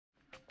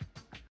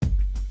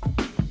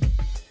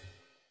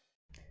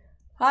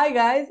Hi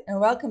guys, and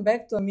welcome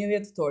back to Amelia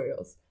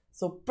Tutorials.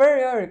 So per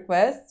your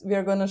request, we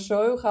are going to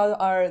show you how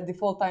our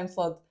default time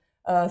slot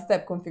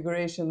step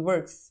configuration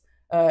works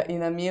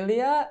in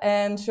Amelia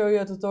and show you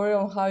a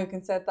tutorial on how you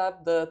can set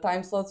up the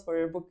time slots for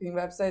your booking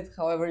website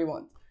however you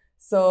want.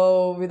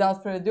 So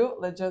without further ado,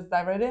 let's just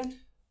dive right in.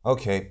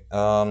 Okay,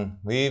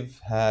 we've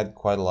had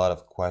quite a lot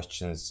of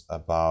questions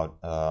about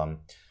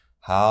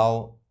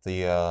how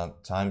the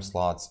time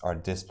slots are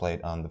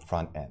displayed on the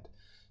front end.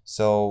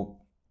 So,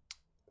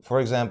 for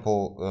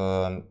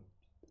example,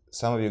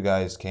 some of you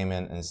guys came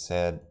in and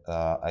said,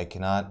 I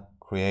cannot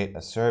create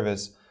a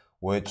service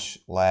which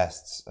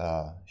lasts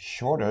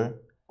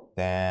shorter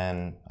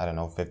than, I don't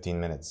know, 15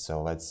 minutes.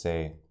 So let's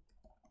say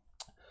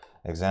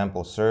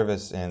example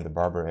service in the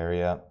barber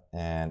area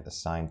and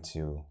assigned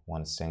to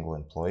one single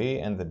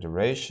employee, and the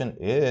duration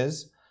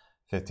is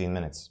 15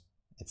 minutes.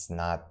 It's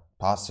not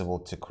possible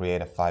to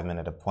create a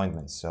 5-minute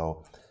appointment.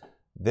 So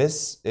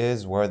this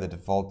is where the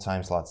default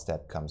time slot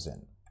step comes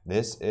in.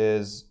 This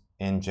is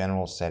in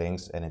general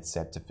settings and it's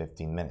set to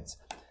 15 minutes.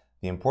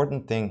 The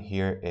important thing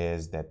here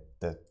is that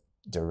the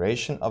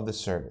duration of the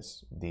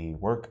service, the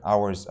work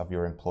hours of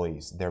your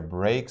employees, their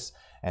breaks,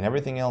 and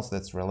everything else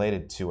that's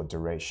related to a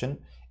duration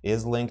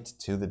is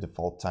linked to the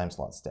default time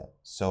slot step.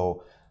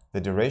 So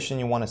the duration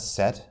you want to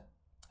set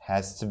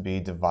has to be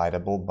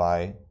dividable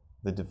by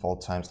the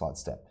default time slot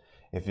step.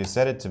 If you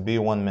set it to be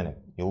 1 minute,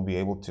 you'll be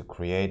able to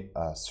create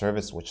a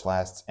service which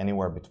lasts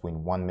anywhere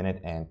between 1 minute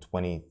and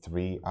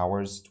 23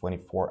 hours,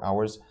 24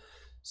 hours.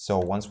 So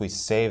once we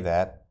save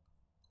that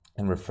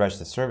and refresh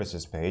the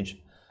services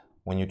page,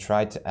 when you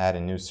try to add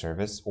a new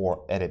service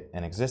or edit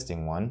an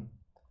existing one,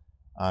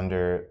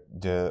 under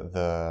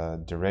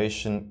the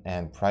duration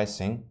and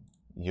pricing,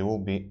 you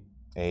will be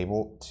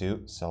able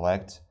to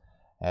select,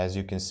 as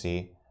you can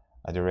see,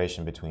 a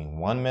duration between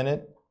 1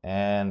 minute,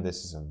 and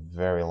this is a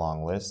very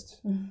long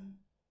list,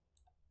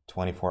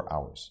 24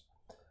 hours.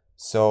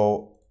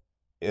 So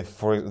if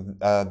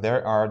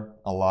there are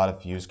a lot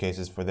of use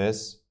cases for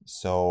this,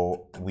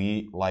 so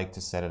we like to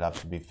set it up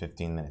to be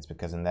 15 minutes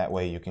because in that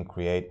way you can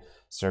create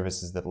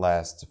services that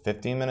last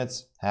 15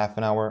 minutes, half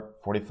an hour,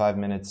 45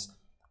 minutes,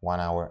 1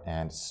 hour,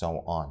 and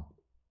so on.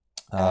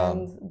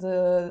 And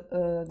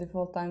the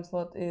default time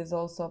slot is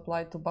also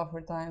applied to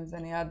buffer times,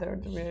 any other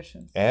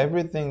durations.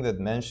 Everything that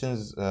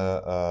mentions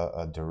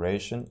a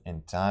duration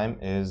in time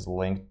is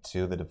linked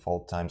to the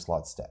default time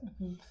slot step.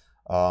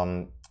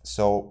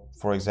 So,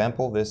 for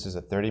example, this is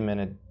a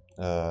 30-minute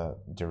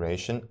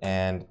duration.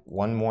 And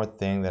one more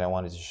thing that I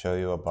wanted to show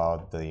you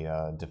about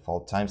the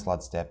default time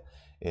slot step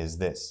is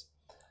this.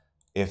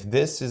 If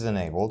this is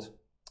enabled,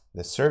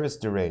 the service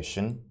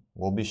duration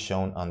will be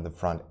shown on the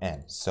front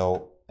end.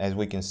 So as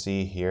we can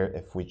see here,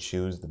 if we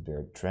choose the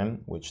beard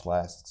trim, which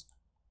lasts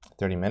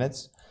 30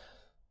 minutes,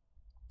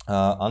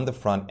 on the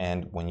front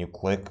end, when you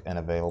click an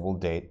available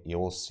date, you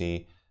will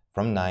see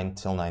from 9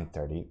 till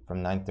 9:30,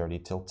 from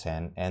 9:30 till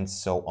 10, and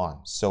so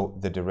on. So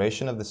the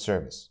duration of the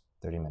service,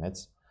 30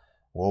 minutes,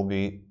 will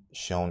be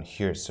shown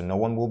here. So no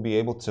one will be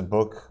able to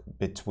book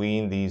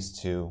between these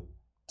two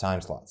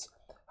time slots.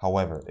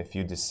 However, if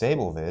you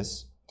disable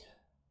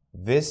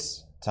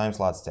this time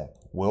slot step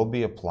will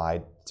be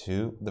applied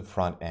to the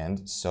front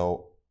end.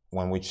 So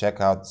when we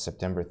check out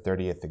September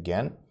 30th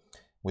again,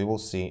 we will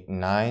see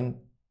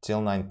 9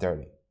 till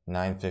 9:30,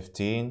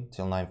 9:15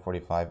 till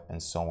 9:45,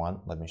 and so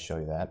on. Let me show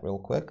you that real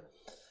quick.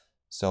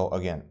 So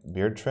again,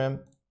 beard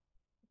trim,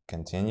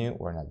 continue.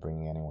 We're not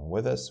bringing anyone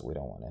with us. We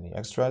don't want any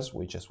extras.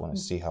 We just want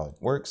to see how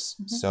it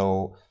works.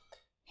 So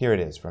here it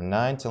is, from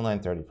 9 till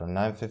 9:30, from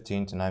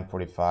 9:15 to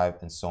 9:45,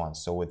 and so on.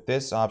 So with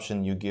this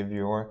option, you give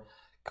your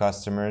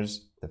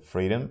customers the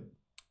freedom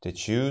to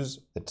choose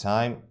the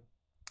time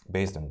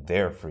based on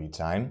their free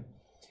time.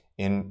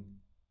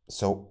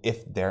 So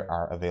if there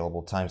are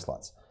available time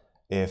slots.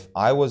 If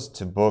I was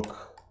to book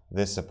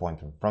this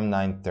appointment from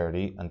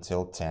 9:30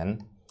 until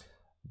 10,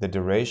 the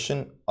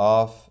duration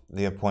of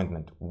the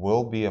appointment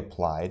will be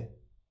applied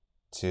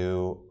to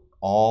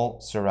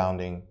all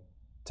surrounding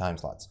time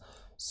slots.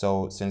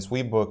 So since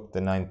we booked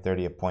the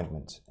 9:30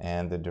 appointment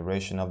and the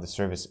duration of the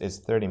service is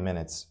 30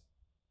 minutes,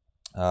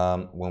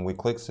 when we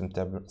click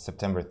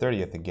September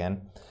 30th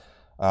again,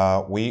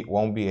 we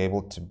won't be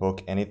able to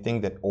book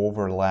anything that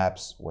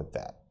overlaps with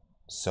that.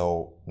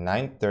 So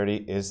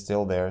 9:30 is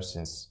still there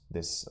since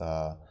this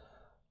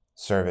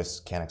service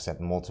can accept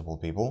multiple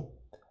people,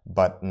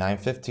 but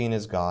 9:15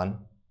 is gone,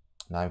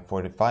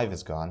 9:45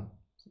 is gone,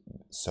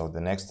 so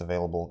the next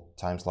available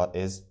time slot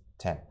is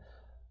 10.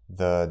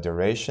 The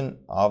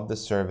duration of the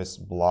service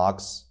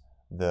blocks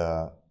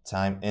the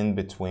time in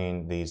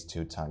between these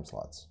two time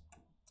slots.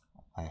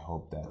 I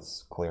hope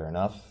that's clear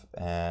enough.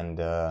 And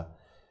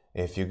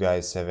if you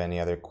guys have any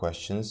other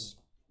questions,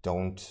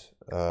 don't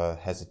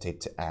hesitate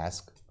to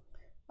ask.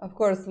 Of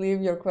course,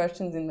 leave your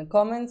questions in the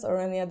comments or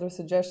any other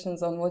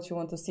suggestions on what you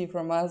want to see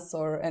from us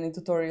or any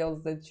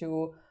tutorials that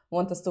you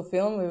want us to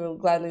film. We will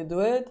gladly do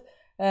it.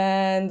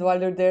 And while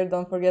you're there,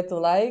 don't forget to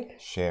like,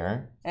 share,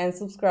 and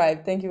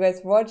subscribe. Thank you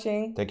guys for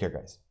watching. Take care,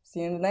 guys.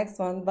 See you in the next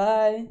one.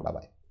 Bye.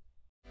 Bye-bye.